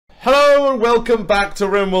Hello and welcome back to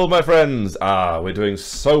Rimworld, my friends. We're doing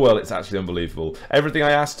so well, it's actually unbelievable. Everything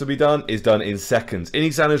I asked to be done is done in seconds.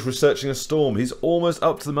 Inisan is researching a storm. He's almost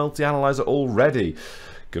up to the multi-analyzer already.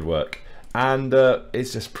 Good work. And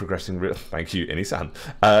it's just progressing thank you, Inisan.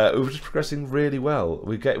 We're just progressing really well.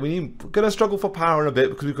 We're going to struggle for power in a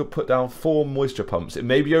bit because we've got to put down 4 moisture pumps. It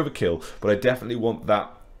may be overkill, but I definitely want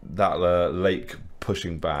that lake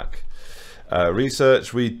pushing back.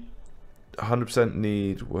 Research, we 100%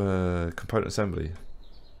 need component assembly.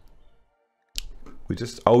 We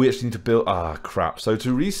actually need to build, crap. So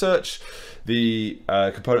to research the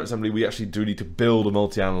component assembly, we actually do need to build a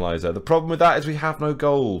multi-analyzer. The problem with that is we have no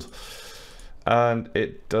gold. And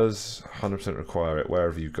it does 100% require it. Where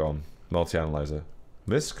have you gone? Multi-analyzer.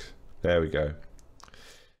 Misk? There we go.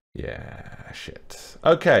 Yeah, shit.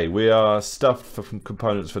 Okay, we are stuffed for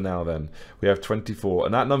components for now then. We have 24,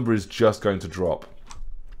 and that number is just going to drop.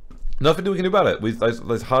 Nothing we can do about it.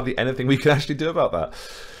 There's hardly anything we can actually do about that.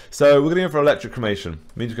 So we're going to go for electric cremation.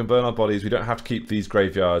 It means we can burn our bodies. We don't have to keep these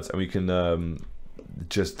graveyards, and we can it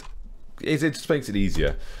just makes it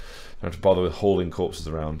easier. Don't have to bother with hauling corpses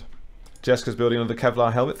around. Jessica's building another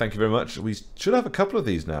Kevlar helmet. Thank you very much. We should have a couple of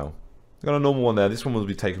these now. We've got a normal one there. This one will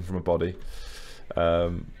be taken from a body.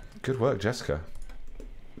 Good work, Jessica.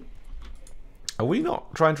 Are we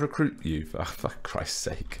not trying to recruit you? For Christ's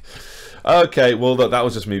sake. Okay, well, look, that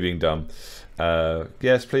was just me being dumb.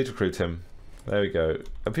 Yes, please recruit him. There we go.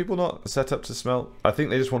 Are people not set up to smelt? I think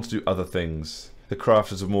they just want to do other things. The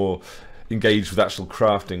crafters are more engaged with actual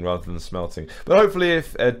crafting rather than smelting. But hopefully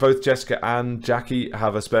if both Jessica and Jackie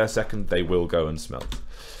have a spare second, they will go and smelt.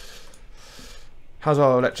 How's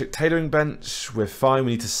our electric tailoring bench? We're fine.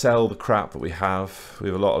 We need to sell the crap that we have. We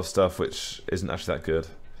have a lot of stuff which isn't actually that good.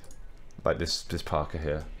 Like this Parker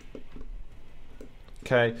here.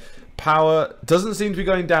 Okay. Power doesn't seem to be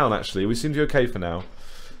going down, actually. We seem to be okay for now.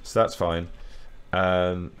 So that's fine.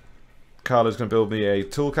 Carlo's going to build me a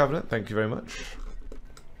tool cabinet. Thank you very much.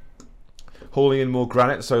 Hauling in more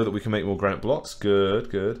granite so that we can make more granite blocks.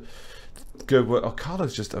 Good, good. Good work. Oh,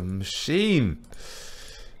 Carlo's just a machine.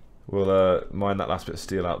 We'll mine that last bit of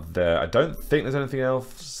steel out there. I don't think there's anything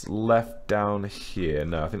else left down here.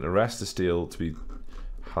 No, I think the rest of steel to be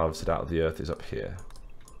harvested out of the earth is up here.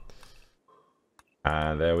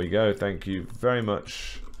 And there we go. Thank you very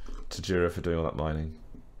much to Jira for doing all that mining.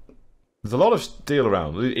 There's a lot of steel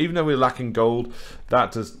around. Even though we're lacking gold,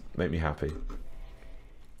 that does make me happy.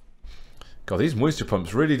 God, these moisture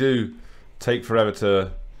pumps really do take forever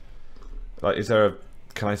to... Like, is there a...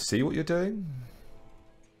 Can I see what you're doing?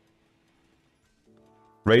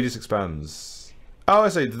 Radius expands. Oh, I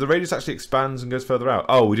see. The radius actually expands and goes further out.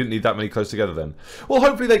 Oh, we didn't need that many close together then. Well,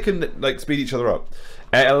 hopefully they can, like, speed each other up.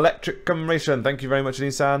 Electric commemoration. Thank you very much,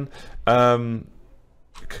 Inisan.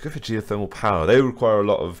 Could go for geothermal power. They require a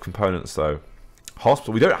lot of components, though.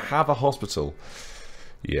 Hospital. We don't have a hospital.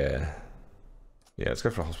 Yeah. Yeah, let's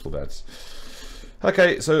go for hospital beds.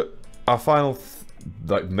 Okay, so our final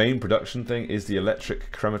main production thing is the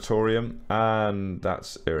electric crematorium, and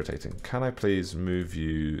that's irritating. Can I please move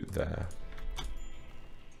you there?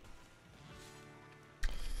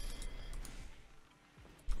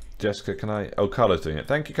 Jessica, can I... Oh, Carlo's doing it.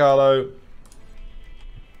 Thank you, Carlo.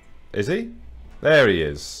 Is he? There he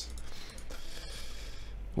is.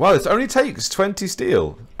 Wow, this only takes 20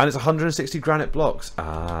 steel, and it's 160 granite blocks.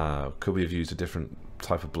 Could we have used a different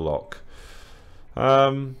type of block?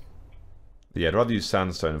 Yeah, I'd rather use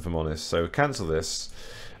sandstone if I'm honest. So cancel this,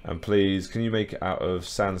 and please, can you make it out of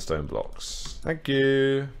sandstone blocks? Thank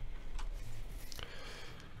you.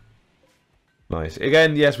 Nice.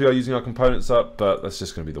 Again, yes, we are using our components up, but that's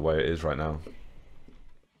just going to be the way it is right now.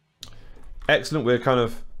 Excellent. We're kind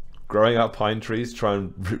of growing out pine trees, try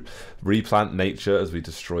and replant nature as we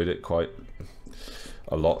destroyed it quite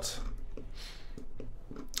a lot.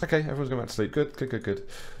 Okay, everyone's going back to sleep. Good, good, good, good.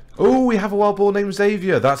 Oh, we have a wild boar named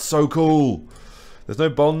Xavier. That's so cool. There's no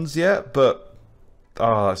bonds yet, but...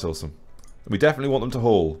 that's awesome. We definitely want them to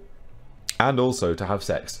haul. And also to have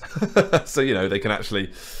sex. So, you know, they can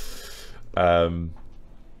actually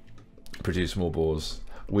produce more boars.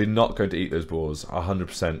 We're not going to eat those boars.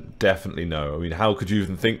 100% definitely no. I mean, how could you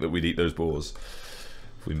even think that we'd eat those boars?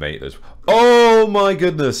 If we made those... Oh my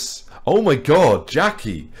goodness! Oh my god,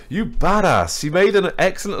 Jackie, you badass. You made an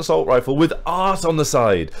excellent assault rifle with art on the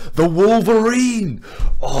side. The Wolverine!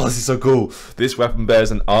 Oh, this is so cool. This weapon bears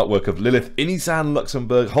an artwork of Lilith Inisan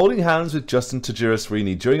Luxembourg holding hands with Justin Tajira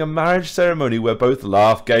Sweeney during a marriage ceremony where both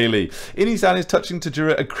laugh gaily. Inisan is touching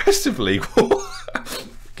Tajira aggressively.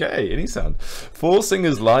 Okay, Inisan. Four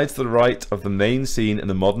singers lie to the right of the main scene, and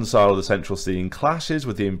the modern style of the central scene clashes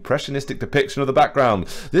with the impressionistic depiction of the background.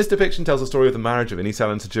 This depiction tells the story of the marriage of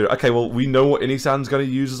Inisan and Tajira. Okay, well, we know what Inisan's going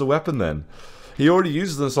to use as a weapon then. He already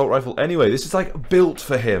uses an assault rifle anyway. This is like built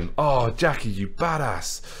for him. Oh, Jackie, you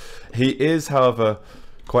badass. He is, however,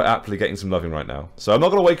 quite aptly getting some loving right now. So I'm not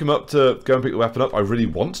going to wake him up to go and pick the weapon up. I really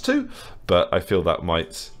want to, but I feel that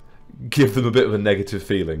might give them a bit of a negative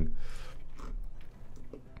feeling.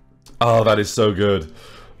 Oh, that is so good.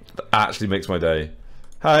 That actually makes my day.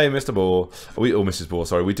 Hi, Mr. Boar. Or Mrs. Boar,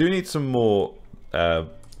 sorry. We do need some more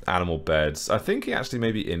animal beds. I think he actually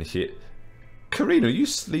may be in here. Karina, are you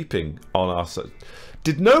sleeping on us?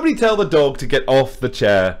 Did nobody tell the dog to get off the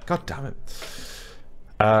chair? God damn it.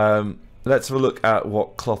 Let's have a look at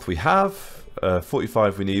what cloth we have.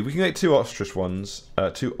 45 we need. We can get two ostrich ones,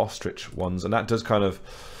 and that does kind of...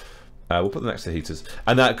 we'll put them next to the heaters,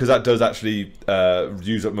 and that because that does actually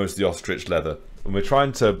use up most of the ostrich leather, and we're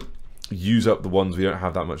trying to use up the ones we don't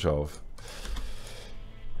have that much of.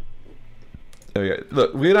 There we go.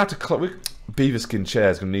 Look, we're gonna have to. Beaver skin chair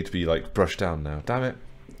is gonna need to be like brushed down now. Damn it.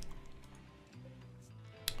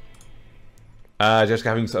 Jessica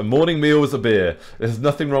having a morning meal with a beer. There's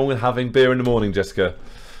nothing wrong with having beer in the morning, Jessica.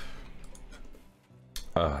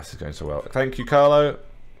 Oh, this is going so well. Thank you, Carlo.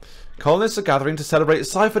 Colonists are gathering to celebrate a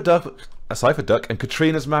Cipher Duck and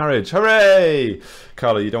Katrina's marriage. Hooray!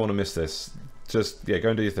 Carlo, you don't want to miss this. Just, yeah, go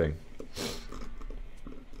and do your thing.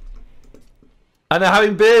 And they're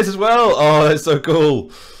having beers as well! Oh, that's so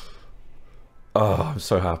cool. Oh, I'm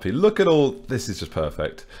so happy. Look at all... This is just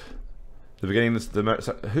perfect. The beginning of the...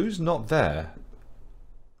 Who's not there?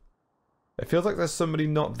 It feels like there's somebody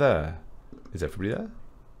not there. Is everybody there?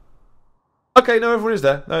 Okay, no, everyone is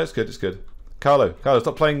there. No, it's good, it's good. Carlo,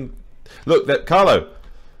 stop playing... Look, Carlo!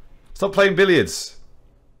 Stop playing billiards!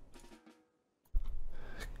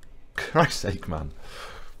 Christ's sake, man.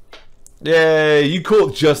 Yay, you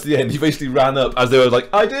caught just the end. You basically ran up as they were like,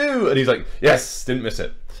 I do! And he's like, yes, didn't miss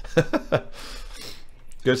it.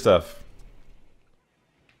 Good stuff.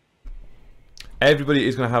 Everybody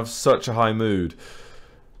is going to have such a high mood.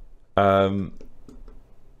 Honeymoon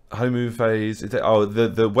phase.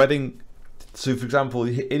 The wedding... So, for example,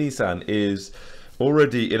 Inisan is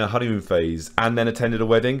already in a honeymoon phase and then attended a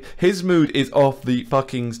wedding. His mood is off the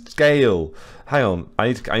fucking scale. Hang on, I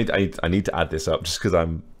need to add this up just because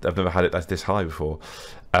I've never had it this high before.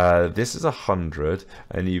 This is 100,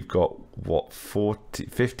 and you've got what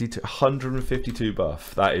 50 to 152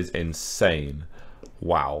 buff. That is insane.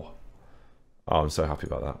 Wow. Oh, I'm so happy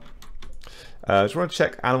about that. Just want to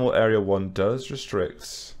check. Animal area 1 does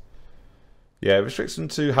restrict. Yeah, it restricts them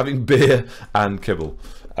to having beer and kibble.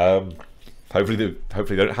 Hopefully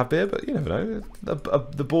they don't have beer, but you never know.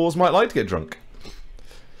 The boars might like to get drunk.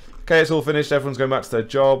 Okay, it's all finished. Everyone's going back to their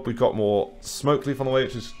job. We've got more smoke leaf on the way,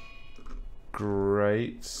 which is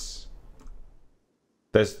great.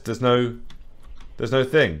 There's no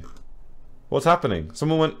thing. What's happening?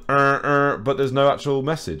 Someone went but there's no actual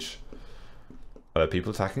message. Are there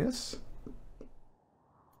people attacking us?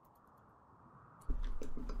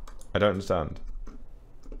 I don't understand.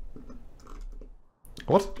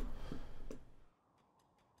 What?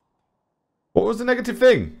 What was the negative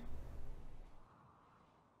thing?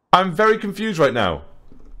 I'm very confused right now.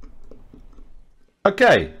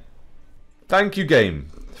 Okay. Thank you, game,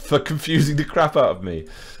 for confusing the crap out of me.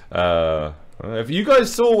 If you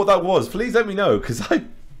guys saw what that was, please let me know, because I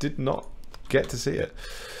did not get to see it.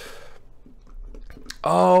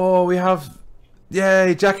 Oh, we have...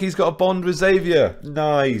 Yay, Jackie's got a bond with Xavier.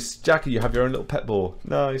 Nice. Jackie, you have your own little pet boar.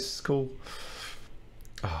 Nice, cool.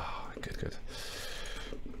 Oh, good.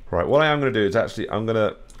 Right, what I am going to do is actually, I'm going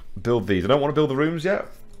to build these. I don't want to build the rooms yet,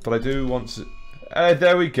 but I do want to...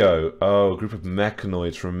 there we go. Oh, a group of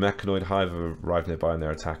mechanoids from a mechanoid hive have arrived nearby and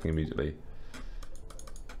they're attacking immediately.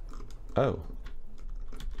 Oh.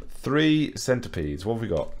 3 centipedes. What have we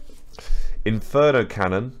got? Inferno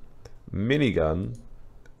cannon, minigun,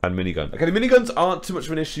 and minigun. Okay, the miniguns aren't too much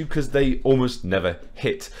of an issue because they almost never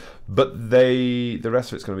hit, but the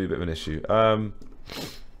rest of it's going to be a bit of an issue.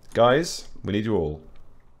 Guys, we need you all.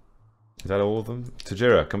 Is that all of them?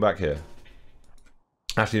 Tajira, come back here.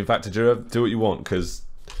 Actually, in fact, Tajira, do what you want because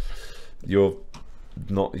you're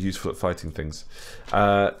not useful at fighting things.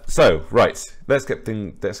 So, right, let's get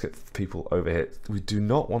people over here. We do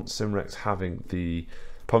not want Simrex having the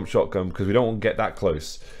pump shotgun because we don't want to get that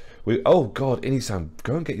close. Oh god, Inisan,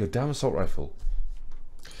 go and get your damn assault rifle.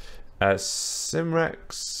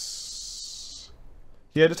 Simrex.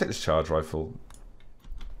 Yeah, just take this charge rifle.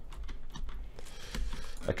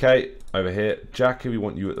 Okay, over here. Jackie, we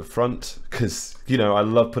want you at the front, because, you know, I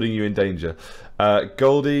love putting you in danger.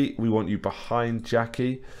 Goldie, we want you behind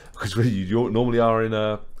Jackie, because you normally are in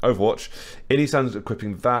Overwatch. Any sounds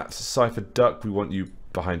equipping that. Cypher Duck, we want you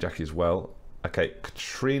behind Jackie as well. Okay,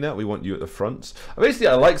 Katrina, we want you at the front. Basically,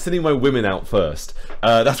 I like sending my women out first.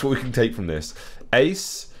 That's what we can take from this.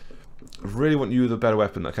 Ace, really want you with a better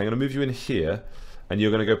weapon. Okay, I'm going to move you in here, and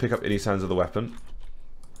you're going to go pick up any sounds of the weapon.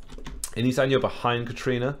 Inisan, you're behind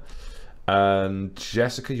Katrina. And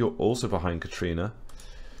Jessica, you're also behind Katrina.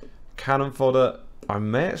 Cannon Fodder, I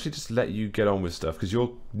may actually just let you get on with stuff because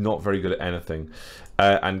you're not very good at anything.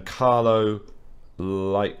 And Carlo,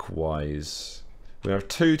 likewise. We have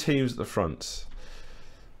 2 teams at the front.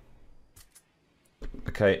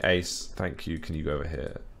 Okay, Ace, thank you. Can you go over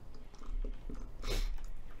here?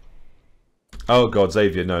 Oh God,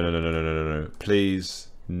 Xavier, no. Please,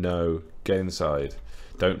 no. Get inside.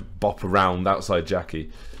 Don't bop around outside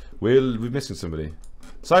Jackie. We're missing somebody.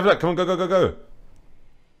 Cypher, come on, go.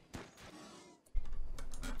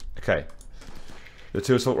 Okay. The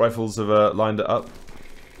 2 assault rifles have lined it up.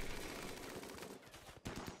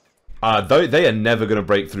 They are never going to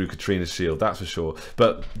break through Katrina's shield, that's for sure.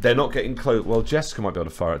 But they're not getting close. Well, Jessica might be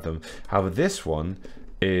able to fire at them. However, this one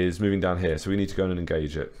is moving down here, so we need to go in and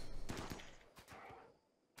engage it.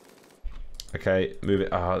 Okay, move it.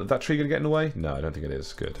 Is that tree going to get in the way? No, I don't think it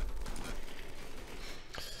is. Good.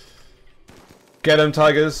 Get them,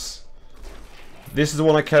 tigers. This is the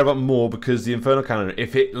one I care about more because the Infernal Cannon,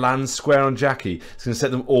 if it lands square on Jackie, it's going to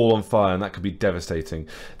set them all on fire, and that could be devastating.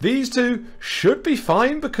 These 2 should be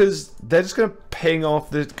fine because they're just going to ping off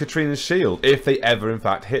the Katrina's shield if they ever, in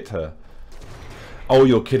fact, hit her. Oh,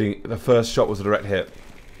 you're kidding. The first shot was a direct hit.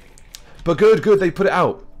 But good, they put it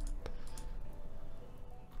out.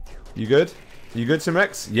 You good? You good,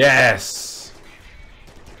 Simrex? Yes!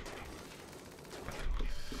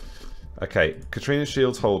 Okay, Katrina's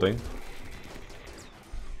shield's holding.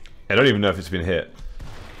 I don't even know if it's been hit.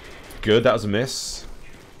 Good, that was a miss.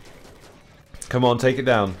 Come on, take it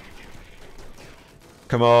down.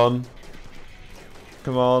 Come on.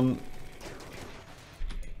 Come on.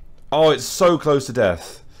 Oh, it's so close to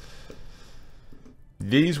death.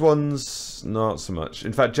 These ones, not so much.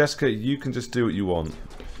 In fact, Jessica, you can just do what you want.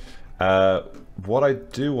 What I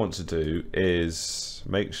do want to do is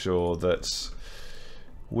make sure that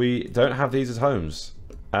we don't have these as homes.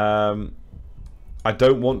 I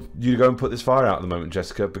don't want you to go and put this fire out at the moment,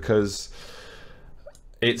 Jessica, because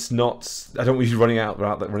it's not. I don't want you running out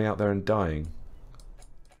there and dying.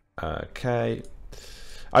 Okay.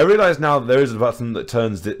 I realise now that there is a button that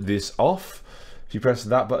turns this off. If you press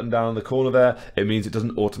that button down in the corner there, it means it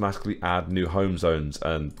doesn't automatically add new home zones,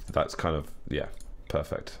 and that's kind of, yeah,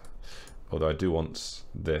 perfect. Although I do want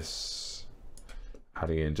this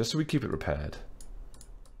adding in, just so we keep it repaired.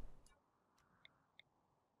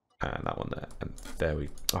 And that one there. And there we...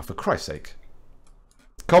 Oh, for Christ's sake.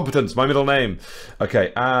 Competence, my middle name.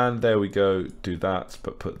 Okay, and there we go. Do that,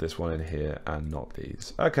 but put this one in here and not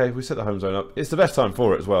these. Okay, we set the home zone up. It's the best time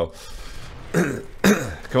for it as well.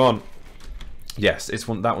 Come on. Yes,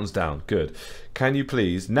 that one's down. Good. Can you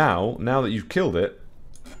please, now that you've killed it,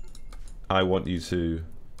 I want you to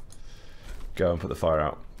go and put the fire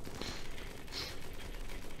out.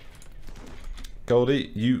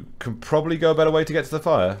 Goldie, you can probably go a better way to get to the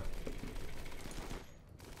fire.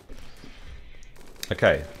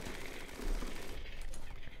 Okay.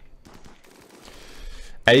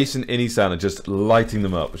 Ace and Inisan are just lighting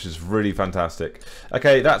them up, which is really fantastic.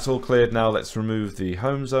 Okay, that's all cleared now. Let's remove the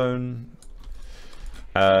home zone.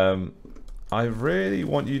 I really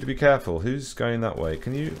want you to be careful. Who's going that way?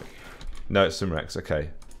 Can you... No, it's Simrex. Okay.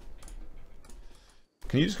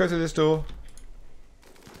 Can you just go through this door?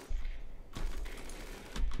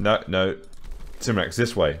 No. Simrex,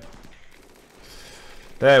 this way.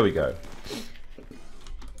 There we go.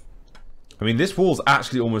 I mean, this wall's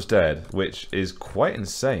actually almost dead, which is quite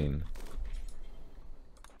insane.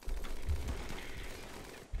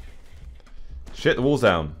 Shit, the wall's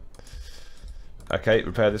down. Okay,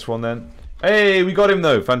 repair this one then. Hey, we got him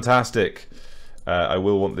though. Fantastic. I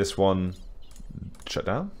will want this one shut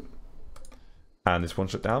down. And this one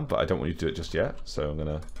shut down, but I don't want you to do it just yet. So I'm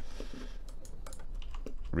going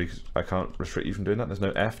to... I can't restrict you from doing that. There's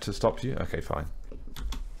no F to stop you. Okay, fine.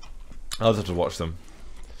 I'll just have to watch them.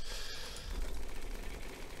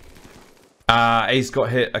 Ace got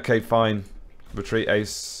hit. Okay, fine. Retreat,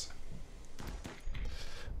 Ace.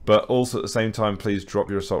 But also at the same time, please drop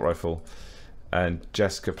your assault rifle. And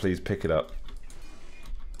Jessica, please pick it up.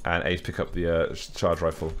 And Ace, pick up the charge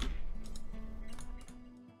rifle.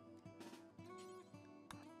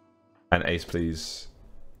 And Ace, please,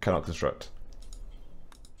 cannot construct.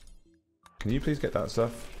 Can you please get that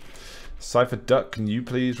stuff? Cypher Duck, can you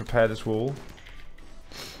please repair this wall?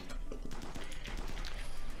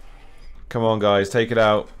 Come on, guys, take it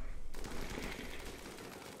out.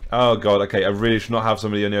 Oh, God, okay, I really should not have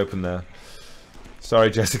somebody in the open there. Sorry,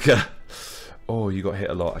 Jessica. Oh, you got hit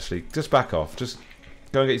a lot, actually. Just back off. Just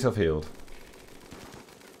go and get yourself healed.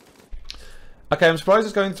 Okay, I'm surprised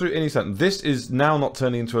it's going through any second. This is now not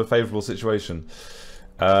turning into a favourable situation.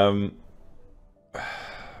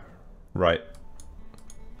 Right.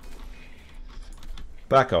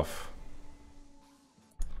 Back off.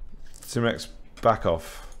 Simrex, back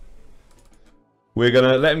off. We're going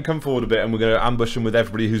to let him come forward a bit and we're going to ambush him with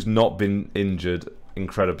everybody who's not been injured,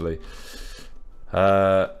 incredibly.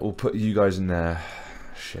 We'll put you guys in there.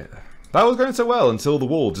 Shit. That was going so well until the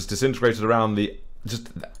wall just disintegrated around the... just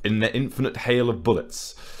in the infinite hail of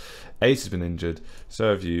bullets. Ace has been injured. So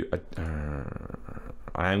have you.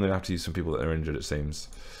 I am going to have to use some people that are injured, it seems.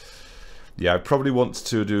 Yeah, I probably want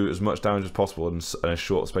to do as much damage as possible in a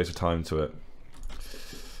short space of time to it.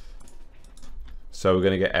 So we're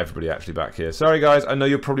going to get everybody actually back here. Sorry guys, I know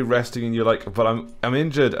you're probably resting and you're like, but I'm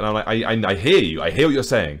injured, and I'm like, I hear you. I hear what you're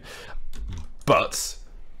saying. But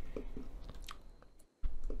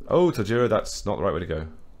oh, Tajiro, that's not the right way to go.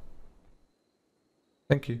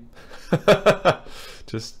 Thank you.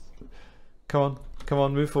 Just come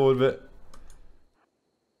on, move forward a bit.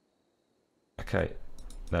 Okay.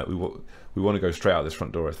 No, we want to go straight out this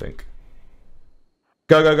front door, I think.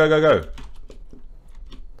 Go, go, go, go, go.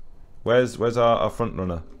 Where's our front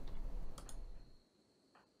runner?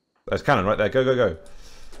 There's cannon right there. Go, go, go.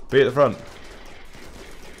 Be at the front.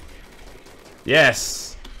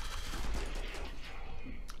 Yes.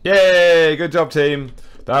 Yay! Good job, team.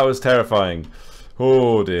 That was terrifying.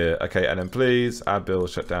 Oh dear. Okay, and then please add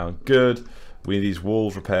build, shut down. Good. We need these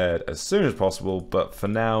walls repaired as soon as possible, but for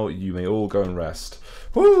now you may all go and rest.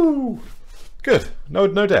 Woo! Good.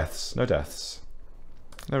 No deaths. No deaths.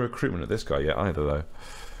 No recruitment of this guy yet either, though.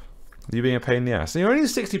 You being a pain in the ass. And you're only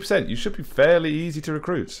 60%. You should be fairly easy to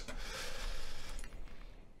recruit.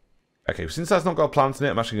 Okay, since that's not got a plant in it,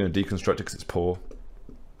 I'm actually going to deconstruct it because it's poor.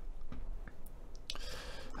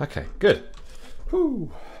 Okay, good.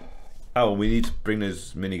 Whew. Oh, we need to bring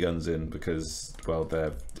those miniguns in because, well,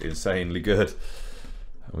 they're insanely good.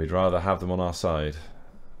 We'd rather have them on our side.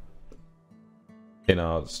 In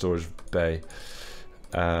our storage bay.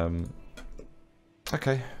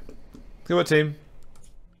 Okay. Good work, team.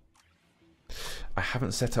 I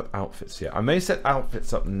haven't set up outfits yet. I may set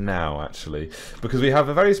outfits up now, actually, because we have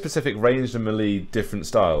a very specific ranged and melee different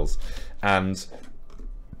styles. And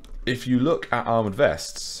if you look at armoured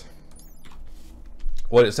vests,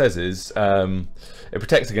 what it says is it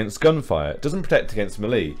protects against gunfire. It doesn't protect against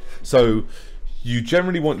melee. So you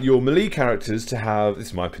generally want your melee characters to have, this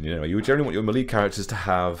is my opinion anyway, you generally want your melee characters to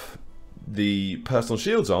have the personal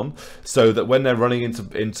shields on, so that when they're running into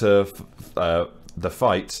the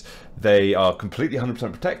fight, they are completely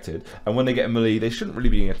 100% protected, and when they get a melee, they shouldn't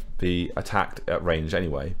really be attacked at range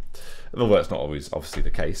anyway. Although that's not always obviously the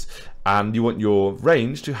case. And you want your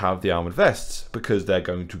range to have the armoured vests, because they're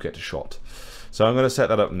going to get shot. So I'm going to set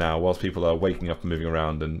that up now, whilst people are waking up and moving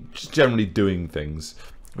around and just generally doing things.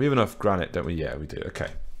 We have enough granite, don't we? Yeah, we do. Okay.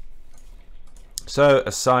 So,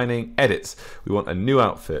 assigning edits. We want a new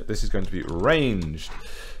outfit. This is going to be ranged.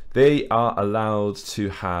 They are allowed to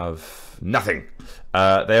have nothing.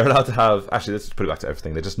 They're allowed to have... Actually, let's put it back to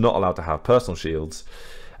everything. They're just not allowed to have personal shields.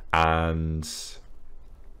 And...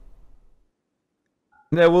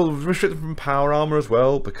 yeah, we'll restrict them from power armor as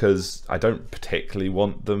well, because I don't particularly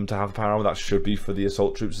want them to have power armor. That should be for the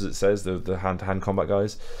assault troops, as it says, the hand-to-hand combat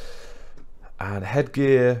guys. And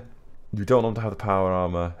headgear, we don't want them to have the power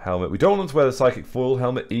armor helmet. We don't want them to wear the psychic foil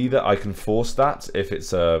helmet either. I can force that if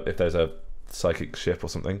there's a psychic ship or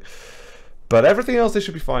something. But everything else they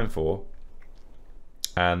should be fine for.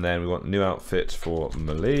 And then we want a new outfit for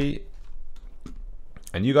melee.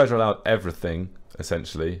 And you guys are allowed everything,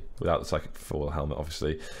 essentially, without the psychic foil helmet,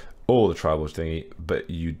 obviously, or the tribal thingy,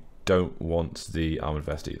 but you don't want the armored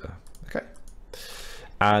vest either. Okay.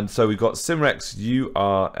 And so we've got Simrex, you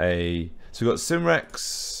are a... So we've got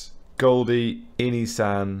Simrex, Goldie,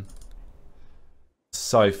 Inisan,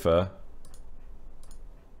 Cypher,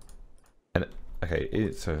 and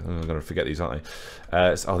okay, so I'm going to forget these, aren't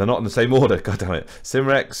I? Oh, they're not in the same order. God damn it!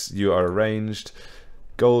 Simrex, you are arranged.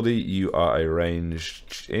 Goldie, you are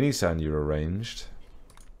arranged. Inisan, you're arranged.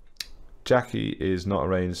 Jackie is not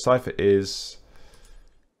arranged. Cypher is,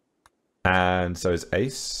 and so is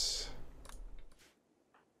Ace,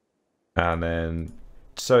 and then.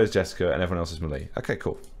 So is Jessica, and everyone else is melee. Okay,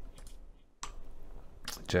 cool.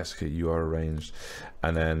 Jessica, you are arranged.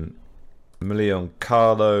 And then melee on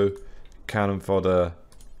Carlo, cannon fodder,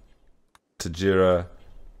 Tajira,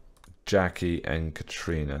 Jackie, and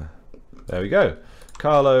Katrina. There we go.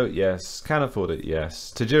 Carlo, yes. Cannon fodder,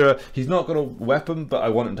 yes. Tajira, he's not got a weapon, but I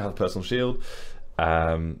want him to have a personal shield.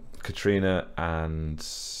 Katrina and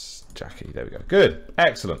Jackie. There we go. Good.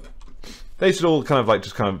 Excellent. They should all kind of like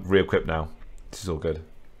just kind of re-equip now. This is all good.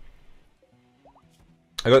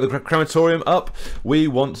 I got the crematorium up. We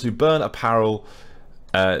want to burn apparel,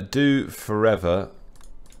 do forever.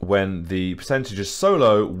 When the percentage is so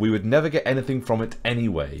low, we would never get anything from it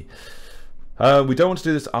anyway. We don't want to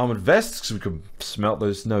do this armored vests because we could smelt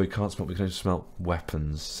those. No, we can't smelt. We can only smelt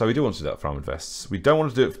weapons. So we do want to do that for armored vests. We don't want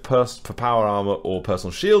to do it for power armor or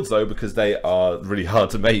personal shields though, because they are really hard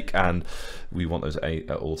to make, and we want those at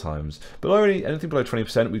all times. But anything below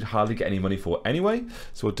 20%, we'd hardly get any money for anyway.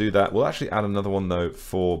 So we'll do that. We'll actually add another one though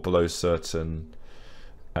for below certain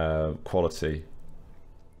quality.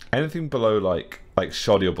 Anything below like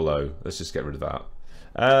shoddy or below, let's just get rid of that.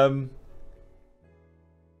 And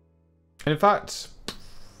in fact,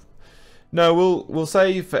 no, we'll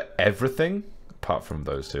say for everything apart from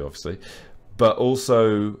those two, obviously, but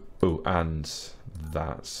also and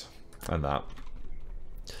that.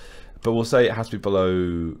 But we'll say it has to be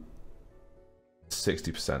below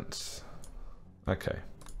 60%. Okay,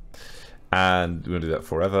 and we're gonna do that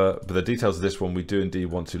forever. But the details of this one, we do indeed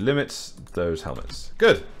want to limit those helmets.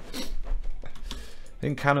 Good. I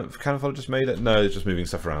think cannon fodder just made it. No, it's just moving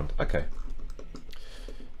stuff around. Okay.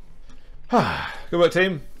 Good work,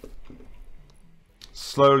 team.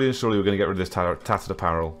 Slowly and surely we're going to get rid of this tattered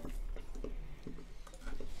apparel.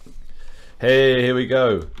 Hey, here we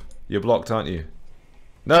go. You're blocked, aren't you?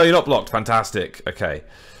 No, you're not blocked. Fantastic. Okay.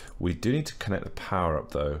 We do need to connect the power up,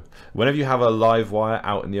 though. Whenever you have a live wire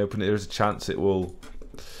out in the open, there is a chance it will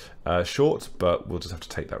short, but we'll just have to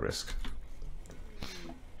take that risk.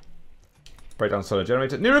 Breakdown solar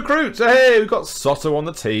generator. New recruits! Hey, we've got Soto on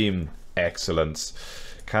the team. Excellent.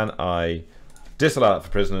 Can I disallow that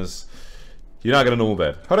for prisoners? You're now getting a normal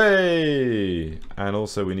bed. Hooray! And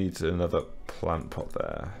also we need another plant pot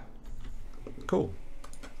there. Cool.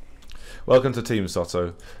 Welcome to Team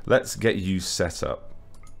Soto. Let's get you set up.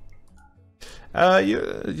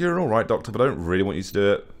 You're an alright doctor, but I don't really want you to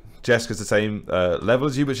do it. Jessica's the same level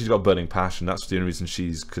as you, but she's got burning passion. That's the only reason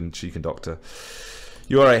she can doctor.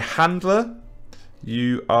 You are a handler.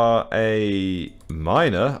 You are a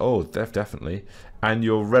miner. Oh, definitely. And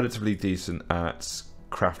you're relatively decent at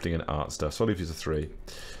crafting and art stuff. So I'll leave you to 3.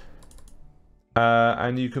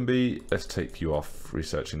 And you can be... Let's take you off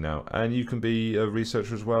researching now. And you can be a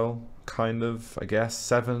researcher as well. Kind of, I guess.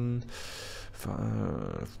 7.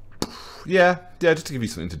 5. Yeah, just to give you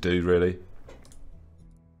something to do, really.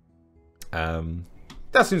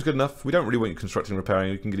 That seems good enough. We don't really want you constructing and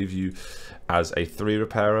repairing. We can give you as a 3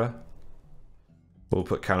 repairer. We'll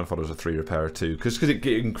put cannon fodder as a 3 repairer too, because it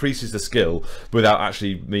increases the skill without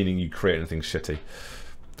actually meaning you create anything shitty.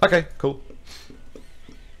 Okay, cool.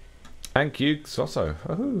 Thank you, Soso.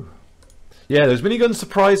 Oh. Yeah, those miniguns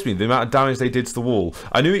surprised me, the amount of damage they did to the wall.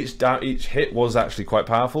 I knew each hit was actually quite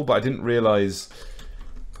powerful, but I didn't realise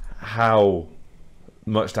how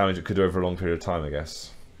much damage it could do over a long period of time, I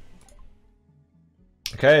guess.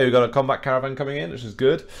 Okay, we've got a combat caravan coming in, which is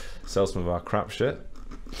good. Sell some of our crap shit.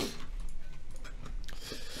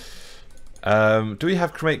 Do we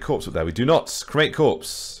have cremate corpse up there? We do not. Cremate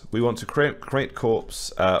corpse. We want to cremate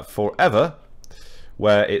corpse forever,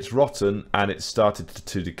 where it's rotten and it's started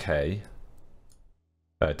to decay.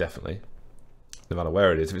 Definitely. No matter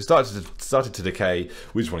where it is. If it started to decay,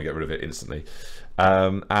 we just want to get rid of it instantly.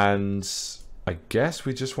 And I guess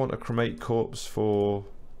we just want a cremate corpse for...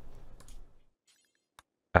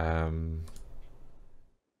 I mean,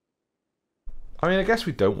 I guess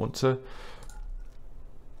we don't want to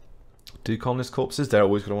do colonist corpses. They're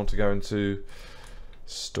always going to want to go into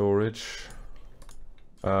storage.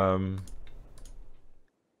 Yeah,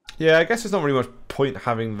 I guess there's not really much point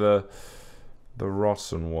having the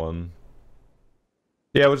rotten one.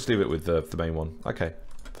 Yeah, we'll just leave it with the main one. Okay,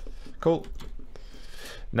 cool.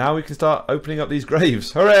 Now we can start opening up these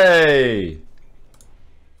graves. Hooray!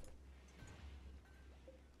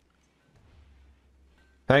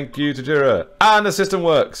 Thank you, Tajira. And the system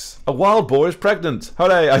works. A wild boar is pregnant.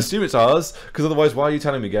 Hooray! I assume it's ours, because otherwise why are you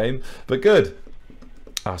telling me, game? But good.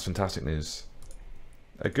 Ah, it's fantastic news.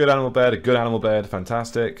 A good animal bed,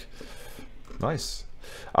 fantastic. Nice.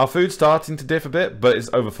 Our food's starting to diff a bit, but it's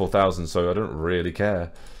over 4,000, so I don't really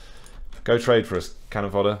care. Go trade for us,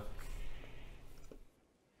 cannon fodder.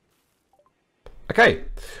 Okay,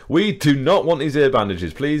 we do not want these ear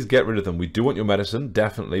bandages. Please get rid of them. We do want your medicine,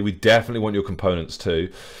 definitely. We definitely want your components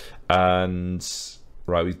too. And,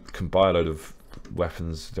 right, we can buy a load of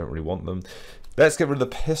weapons, don't really want them. Let's get rid of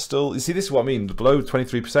the pistol. You see, this is what I mean. Below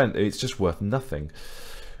 23%, it's just worth nothing.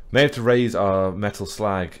 May have to raise our metal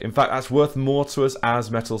slag. In fact, that's worth more to us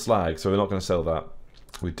as metal slag, so we're not going to sell that.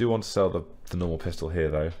 We do want to sell the normal pistol here,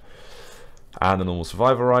 though. And the normal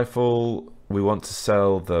survivor rifle. We want to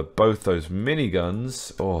sell both those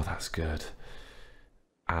miniguns. Oh, that's good.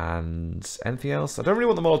 And anything else? I don't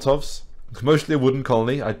really want the Molotovs. It's mostly a wooden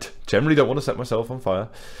colony. I generally don't want to set myself on fire.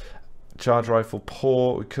 Charge rifle,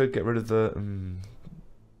 poor. We could get rid of the...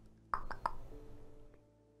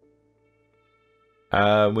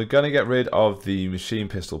 we're going to get rid of the machine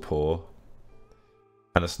pistol, poor.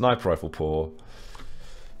 And a sniper rifle, poor.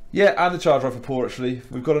 Yeah, and the charge rifle, poor, actually.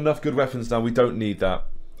 We've got enough good weapons now. We don't need that.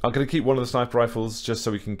 I'm going to keep one of the sniper rifles just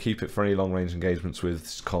so we can keep it for any long-range engagements with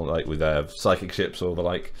psychic ships or the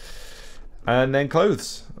like. And then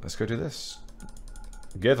clothes. Let's go do this.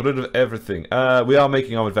 Get rid of everything. We are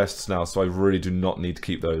making armored vests now, so I really do not need to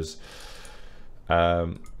keep those.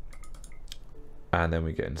 And then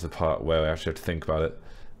we get into the part where we actually have to think about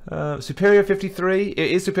it. Superior 53.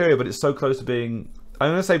 It is superior, but it's so close to being... I'm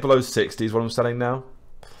going to say below 60 is what I'm selling now.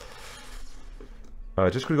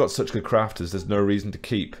 Just because we've got such good crafters, there's no reason to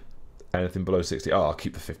keep anything below 60. Oh, I'll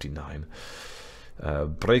keep the 59.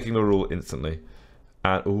 Breaking the rule instantly.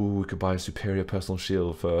 And, ooh, we could buy a superior personal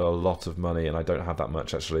shield for a lot of money, and I don't have that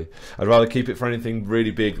much, actually. I'd rather keep it for anything really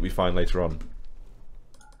big that we find later on.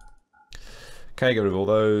 Okay, get rid of all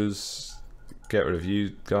those. Get rid of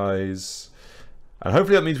you guys. And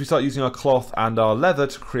hopefully that means we start using our cloth and our leather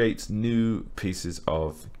to create new pieces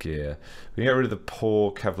of gear. We can get rid of the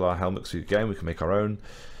poor Kevlar helmets again. We can make our own.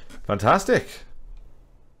 Fantastic!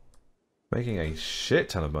 Making a shit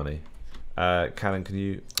ton of money. Cannon, can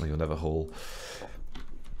you... Oh, you'll never haul.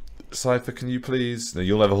 Cypher, can you please... No,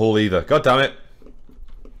 you'll never haul either. God damn it!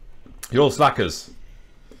 You're all slackers.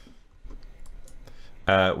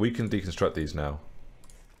 We can deconstruct these now.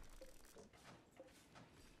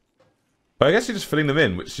 But I guess you're just filling them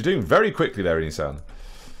in, which you're doing very quickly there, Inisan.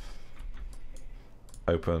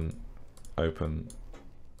 Open, open,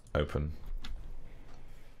 open.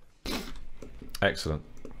 Excellent.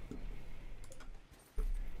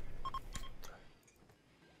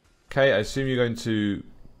 Okay, I assume you're going to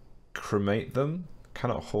cremate them.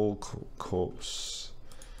 Cannot haul corpse.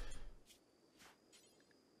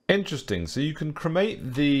 Interesting. So you can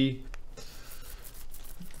cremate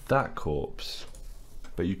that corpse.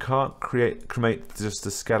 But you can't cremate just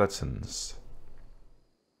the skeletons.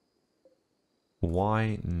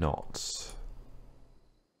 Why not?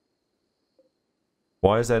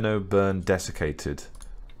 Why is there no burn desiccated?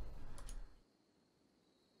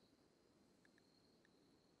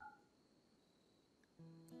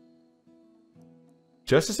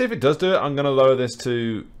 Just to see if it does do it, I'm going to lower this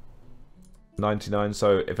to 99.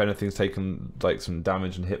 So if anything's taken like some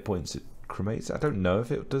damage and hit points, it cremates. I don't know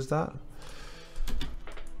if it does that.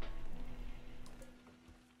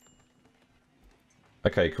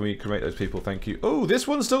 Okay, can we cremate those people? Thank you. Oh, this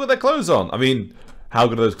one's still got their clothes on. I mean, how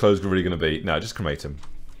good are those clothes really going to be? No, just cremate them.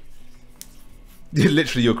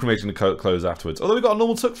 Literally, you're cremating the clothes afterwards. Although we got a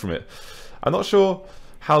normal toque from it. I'm not sure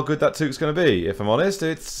how good that toque's going to be. If I'm honest,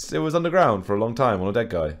 it was underground for a long time on a dead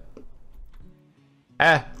guy.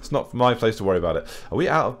 It's not my place to worry about it. Are we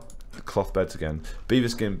out of the cloth beds again? Beaver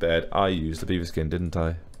skin bed. I used the beaver skin, didn't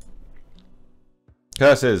I?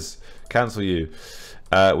 Curses. Cancel you.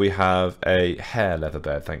 We have a hair leather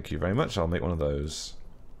bed. Thank you very much. I'll make one of those.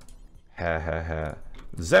 Hair.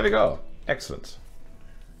 There we go. Excellent.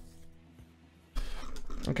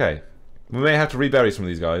 Okay. We may have to rebury some of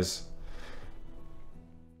these guys.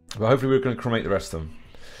 But hopefully we're going to cremate the rest of them.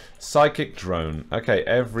 Psychic drone. Okay,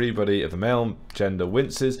 everybody of the male gender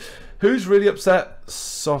winces. Who's really upset?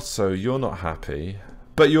 Soto, you're not happy.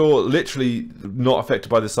 But you're literally not affected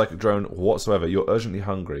by the psychic drone whatsoever. You're urgently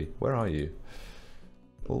hungry. Where are you?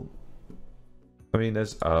 Well, I mean,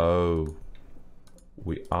 there's... Oh.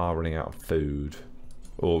 We are running out of food.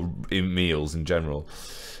 Or in meals in general.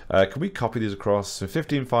 Can we copy these across? So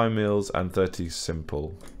 15 fine meals and 30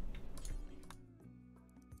 simple.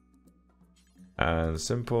 And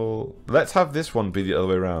simple. Let's have this one be the other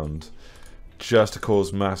way around. Just to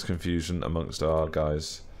cause mass confusion amongst our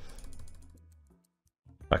guys.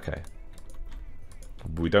 Okay.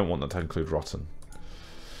 We don't want that to include rotten.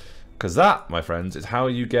 Because that, my friends, is how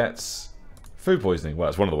you get food poisoning. Well,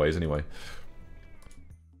 it's one of the ways anyway.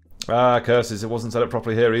 Ah, curses. It wasn't set up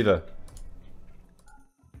properly here either.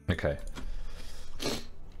 Okay.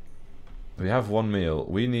 We have one meal.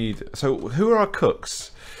 We need... So, who are our cooks?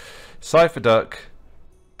 Cypher Duck,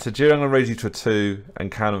 Tajiri, I'm going to raise you to a 2,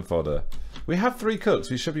 and Cannon Fodder. We have 3 cooks.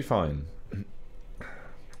 We should be fine.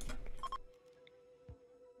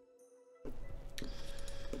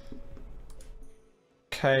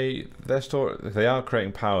 okay. They are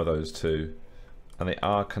creating power, those two. And they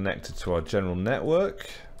are connected to our general network.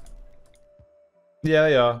 Yeah,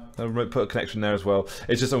 they are. I'll put a connection there as well.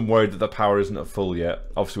 It's just I'm worried that the power isn't at full yet.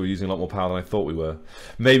 Obviously, we're using a lot more power than I thought we were.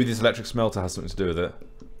 Maybe this electric smelter has something to do with it.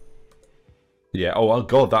 Yeah. Oh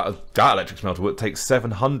god, that electric smelter would take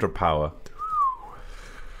 700 power.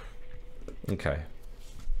 Okay.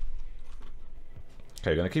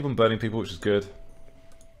 Okay, we're going to keep on burning people, which is good.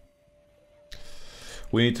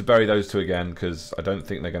 We need to bury those two again, because I don't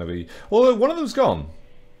think they're going to be... Although, one of them's gone.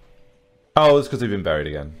 Oh, it's because they've been buried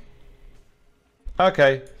again.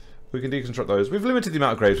 Okay, we can deconstruct those. We've limited the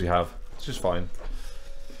amount of graves we have. It's just fine.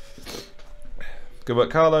 Good work,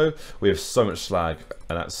 Carlo. We have so much slag,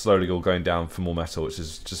 and that's slowly all going down for more metal, which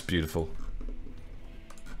is just beautiful.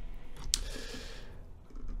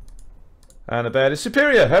 And a bed is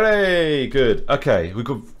superior. Hooray! Good. Okay, we've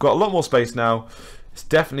got a lot more space now. It's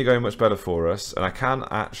definitely going much better for us. And I can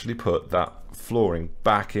actually put that flooring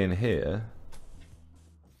back in here.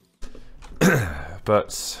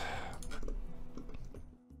 But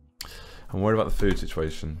I'm worried about the food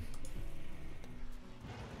situation.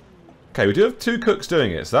 Okay, we do have 2 cooks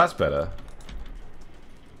doing it, so that's better.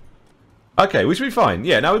 Okay, we should be fine.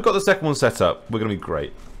 Yeah, now we've got the second one set up. We're going to be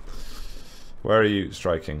great. Where are you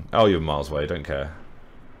striking? Oh, you're miles away. Don't care.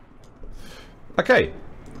 Okay.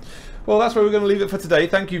 Well, that's where we're going to leave it for today.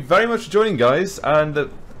 Thank you very much for joining, guys. And,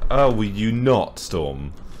 oh, will you not,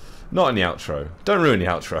 Storm? Not in the outro. Don't ruin the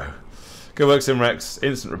outro. Good work, Simrex.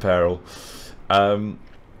 Instant apparel.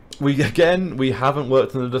 We haven't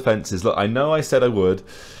worked on the defences. Look, I know I said I would.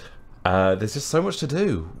 There's just so much to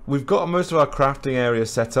do. We've got most of our crafting area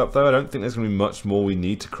set up, though. I don't think there's going to be much more we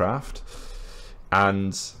need to craft.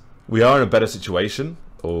 And we are in a better situation,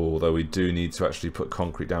 although we do need to actually put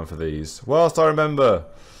concrete down for these. Whilst I remember,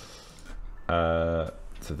 to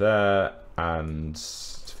there, and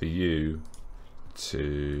for you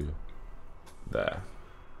to there.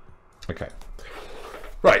 Okay.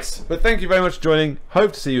 Right, but thank you very much for joining.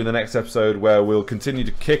 Hope to see you in the next episode, where we'll continue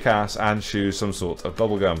to kick ass and chew some sort of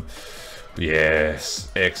bubblegum.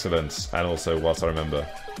 Yes, excellent. And also, whilst I remember,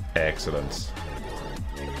 excellent.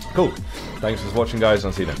 Cool. Thanks for watching, guys,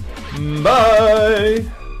 and I'll see you then.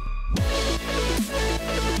 Bye!